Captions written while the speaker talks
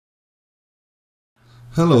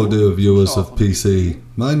Hello dear viewers of PCE,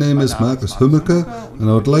 my name is Marcus Hümmecke and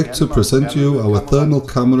I would like to present to you our thermal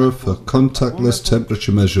camera for contactless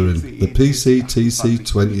temperature measuring, the PCE-TC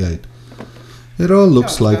 28. It all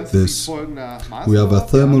looks like this. We have a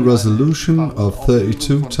thermal resolution of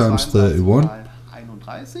 32 × 31.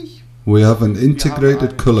 We have an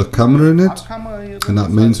integrated color camera in it, and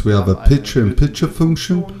that means we have a picture-in-picture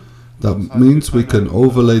function. That means we can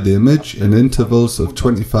overlay the image in intervals of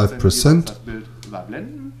 25%.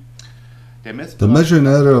 The measuring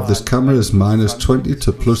area of this camera is -20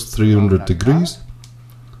 to +300 degrees.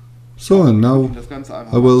 So and now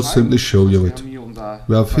I will simply show you it.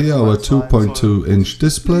 We have here our 2.2-inch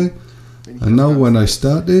display, and now when I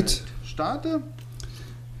start it,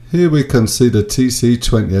 here we can see the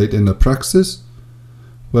TC28 in the praxis,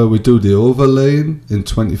 where we do the overlaying in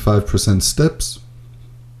 25% steps.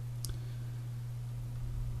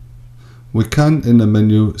 We can, in the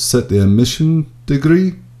menu, set the emission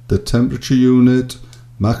degree, the temperature unit,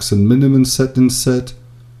 max and minimum settings set.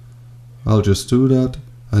 I'll just do that.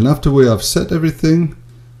 And after we have set everything,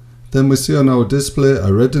 then we see on our display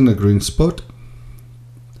a red and a green spot.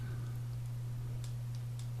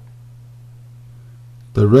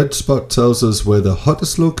 The red spot tells us where the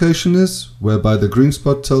hottest location is, whereby the green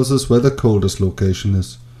spot tells us where the coldest location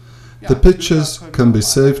is. The pictures can be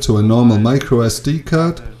saved to a normal micro SD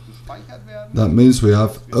card. That means we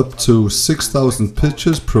have up to 6,000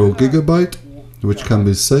 pictures per gigabyte, which can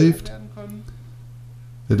be saved.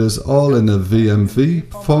 It is all in a VMV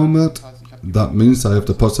format. That means I have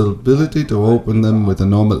the possibility to open them with a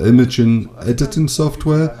normal imaging editing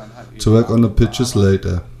software to work on the pictures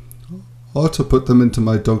later, or to put them into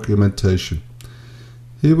my documentation.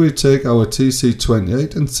 Here we take our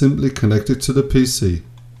TC28 and simply connect it to the PC.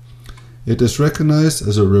 It is recognized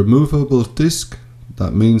as a removable disk.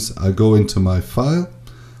 That means I go into my file,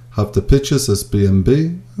 have the pictures as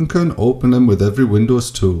BMP, and can open them with every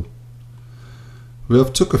Windows tool. We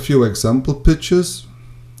have took a few example pictures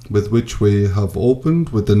with which we have opened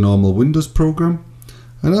with the normal Windows program,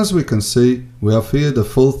 and as we can see, we have here the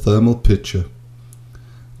full thermal picture.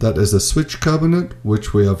 That is a switch cabinet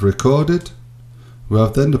which we have recorded. We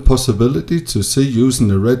have then the possibility to see using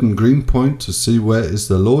the red and green point to see where is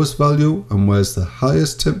the lowest value and where is the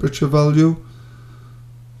highest temperature value.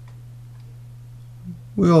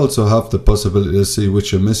 We also have the possibility to see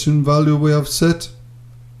which emission value we have set,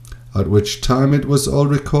 at which time it was all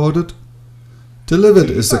recorded. Delivered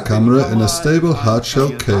is the camera in a stable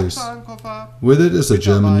hardshell case. With it is a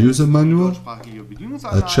German user manual,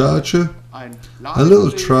 a charger, a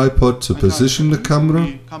little tripod to position the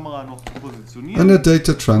camera, and a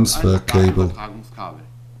data transfer cable.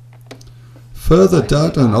 Further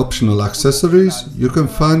data and optional accessories you can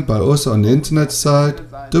find by us on the internet site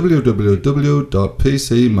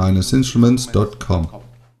www.pce-instruments.com.